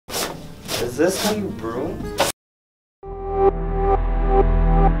Is this how you brew?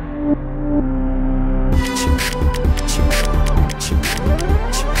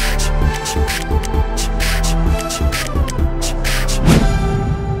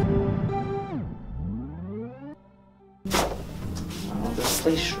 Oh, this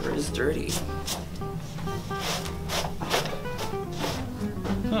place sure is dirty.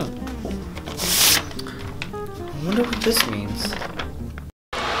 I wonder what this means.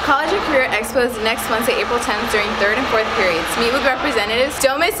 College and Career Expo is next Wednesday, April 10th during 3rd and 4th periods. Meet with representatives.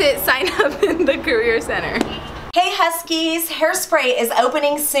 Don't miss it. Sign up in the Career Center. Hey Huskies, Hairspray is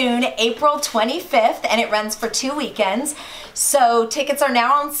opening soon, April 25th, and it runs for 2 weekends. So tickets are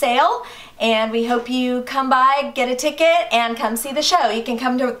now on sale, and we hope you come by, get a ticket, and come see the show. You can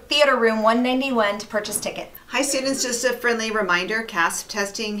come to Theater Room 191 to purchase tickets. Hi students, just a friendly reminder, CASP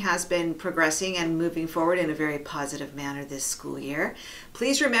testing has been progressing and moving forward in a very positive manner this school year.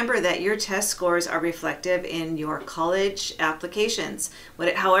 Please remember that your test scores are reflective in your college applications.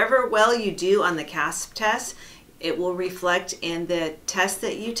 However well you do on the CASP test, it will reflect in the test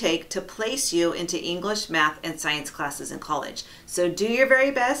that you take to place you into English, math, and science classes in college. So do your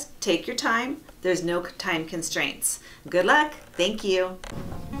very best, take your time, there's no time constraints. Good luck, thank you.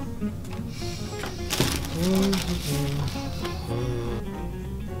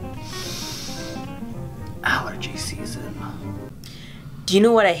 Allergy season. Do you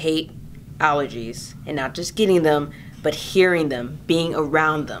know what I hate? Allergies. And not just getting them, but hearing them, being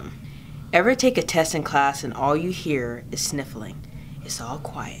around them. Ever take a test in class and all you hear is sniffling? It's all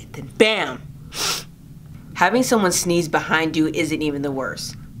quiet, then BAM! Having someone sneeze behind you isn't even the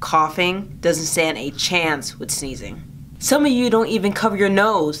worst. Coughing doesn't stand a chance with sneezing. Some of you don't even cover your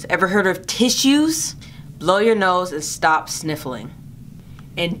nose. Ever heard of tissues? Blow your nose and stop sniffling.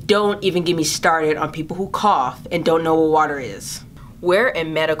 And don't even get me started on people who cough and don't know what water is. Wear a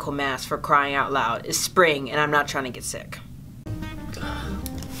medical mask, for crying out loud. It's spring and I'm not trying to get sick.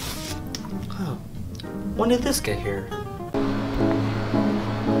 Oh, when did this get here?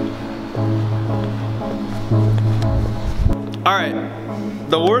 Alright,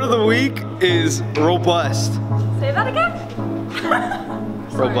 the word of the week is robust. Say that again?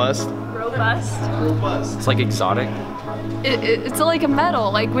 Robust. Robust. Robust. It's like exotic. It's like a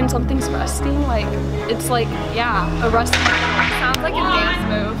metal, like when something's rusting, like, it's like, yeah, a rusty metal. Sounds like a dance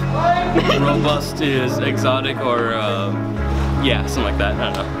move. Robust is exotic or, yeah, something like that,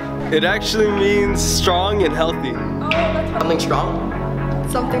 I don't know. It actually means strong and healthy. Something strong?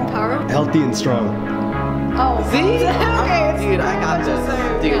 Something powerful. Healthy and strong. Oh. See? Okay, dude, I got this.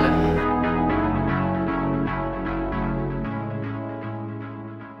 Dude.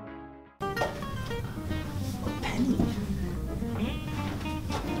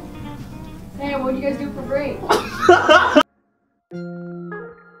 Hey, what do you guys do for break?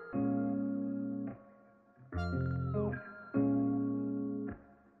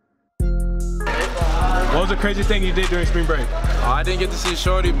 What was the crazy thing you did during spring break? I didn't get to see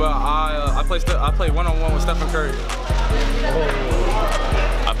Shorty, but I played one-on-one with Stephen Curry.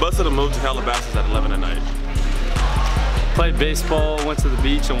 I busted a move to Calabasas at 11 at night. Played baseball, went to the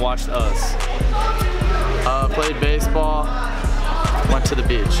beach and watched Us. Played baseball, went to the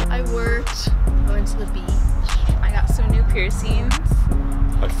beach. I worked, I went to the beach, I got some new piercings.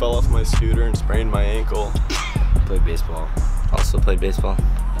 I fell off my scooter and sprained my ankle. Played baseball. Also played baseball.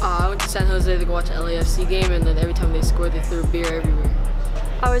 I went to San Jose to go watch an LAFC game, and then every time they scored, they threw beer everywhere.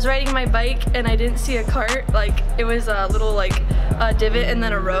 I was riding my bike and I didn't see a cart. Like, it was a little divot and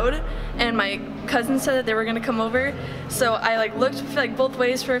then a road, and my cousin said that they were gonna come over. So I looked both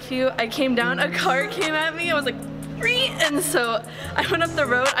ways for a few. I came down, a car came at me. I was like, free, and so I went up the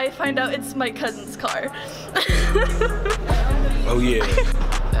road. I find out it's my cousin's car. Oh yeah.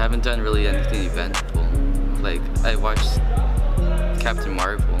 I haven't done really anything eventful. Like, I watched Captain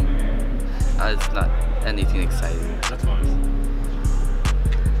Marvel. It's not anything exciting. That's fine.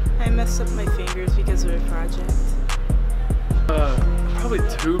 I messed up my fingers because of a project. Probably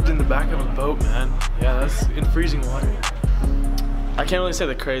tubed in the back of a boat, man. Yeah, that's in freezing water. I can't really say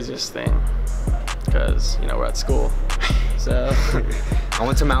the craziest thing, because, you know, we're at school. So. I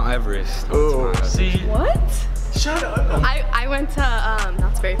went to Mount Everest. Oh, see? What? Shut up. I went to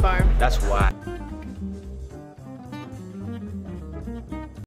Knott's Berry Farm. That's why.